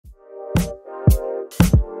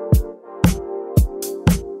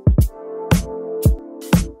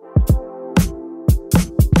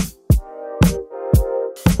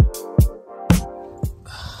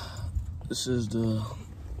This is the,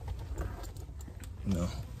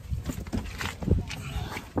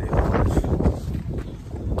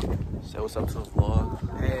 say what's up to the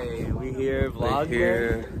vlog. Hey, we here, vlog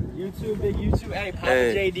here. YouTube, big YouTube. Hey,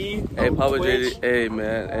 poppa.jd. Hey, poppa.jd. Hey,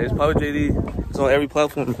 man. Hey, it's poppa.jd. It's on every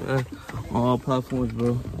platform, man. On all platforms,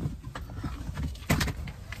 bro.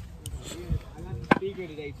 I got the speaker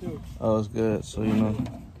today, too. Oh, it's good. So,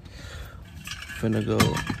 finna go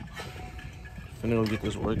get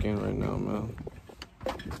this working right now, man.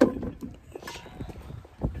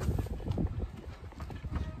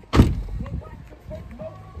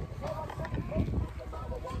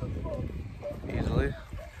 Easily.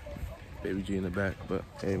 Baby G in the back, but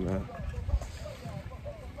hey, man.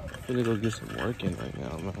 Finna go get some working right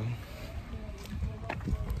now, man.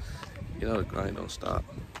 The grind don't stop.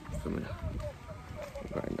 Feel me? The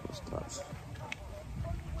grind never stops.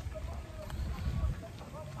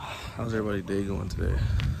 How's everybody's day going today?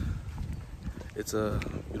 It's a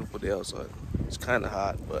beautiful day outside. It's kind of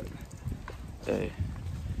hot, but hey,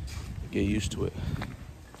 get used to it.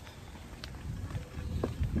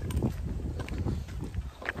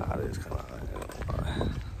 It is kind of hot.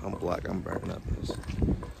 I'm black. I'm burning up.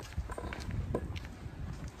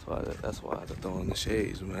 That's why I had to throw in the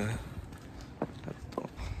shades, man.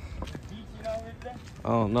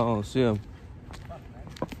 Oh no, see him.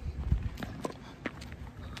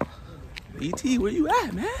 BT, where you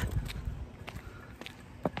at, man?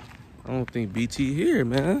 I don't think BT here,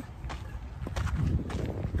 man.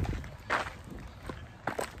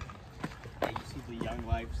 Hey, you see the young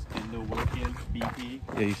lives and the working BP?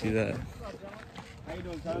 Yeah, you see that? How you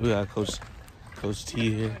doing, Tom? We got Coach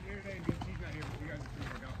T here.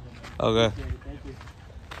 Okay. Thank you. You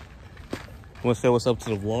want to say what's up to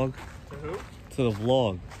the vlog? To who? To the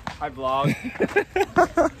vlog. Hi, vlog.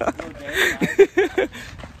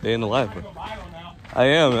 Day in the life, bro. I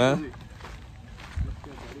am, man.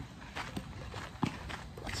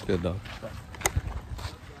 It's good, dog.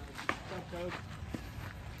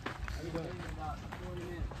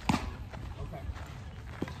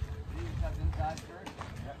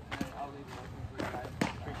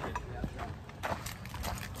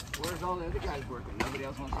 Where's all the other guys working? Nobody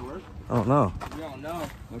else wants to work? I don't know. You don't know.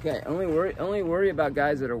 Okay, only worry about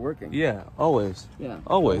guys that are working. Yeah, always. Yeah.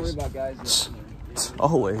 Always. Don't worry about guys that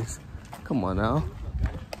Always. Come on now.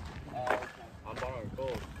 I'm borrowing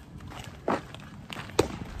gold.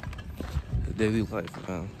 The daily life,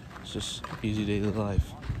 man. It's just easy daily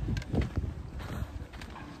life.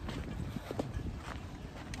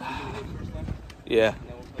 Yeah.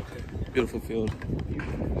 Beautiful field.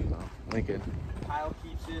 Lincoln. Kyle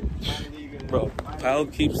keeps it. Bro, Kyle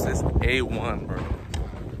keeps this A1, bro.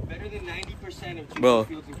 Better than 90% of Bro,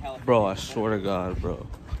 fields in California. bro, I swear to God, bro.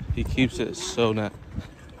 He keeps it so nice,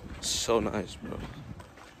 bro.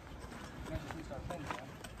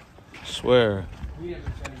 Swear. The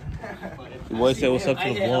boy said what's up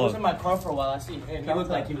to the I was in vlog. my car for a while. I see him. He looked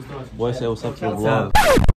like he was doing some Boy shit. said what's up to the vlog.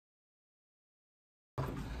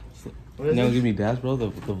 Now give me dash, bro. The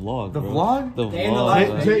vlog. The bro. vlog? The Day in the vlog.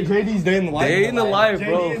 life. bro. JD's day in the life. Day in the life,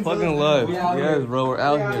 bro. JD Fucking life. We out Yes, here. bro. We're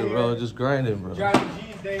out here, bro. Just grinding, bro. Driving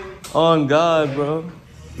G's daily. On God, bro.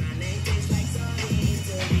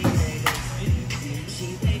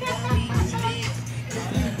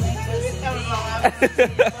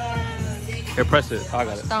 Here, press it. I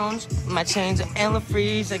got it. Stones, my chains are Ella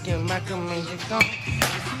Freeze, I give my music on.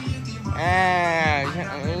 Yeah.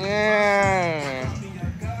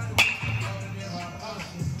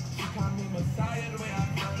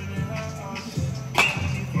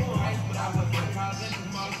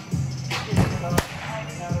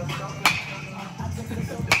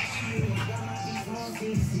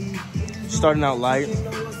 Starting out light,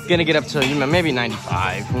 gonna get up to maybe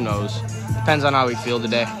 95. Who knows? Depends on how we feel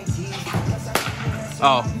today.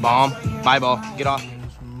 Oh, bomb. Bye, ball. Get off.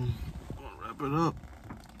 Wrap it up.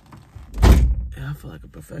 Yeah, I feel like a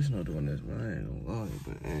professional doing this, man. I ain't gonna lie,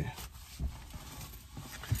 but hey.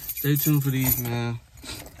 Stay tuned for these, man.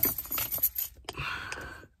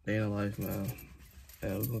 Day in the life, man.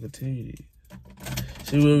 Yeah, we're gonna continue these.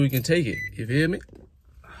 See where we can take it. You feel me?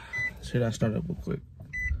 Should I start up real quick?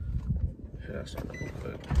 Oh,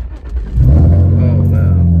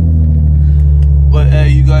 man. But hey,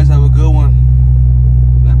 you guys have a good one.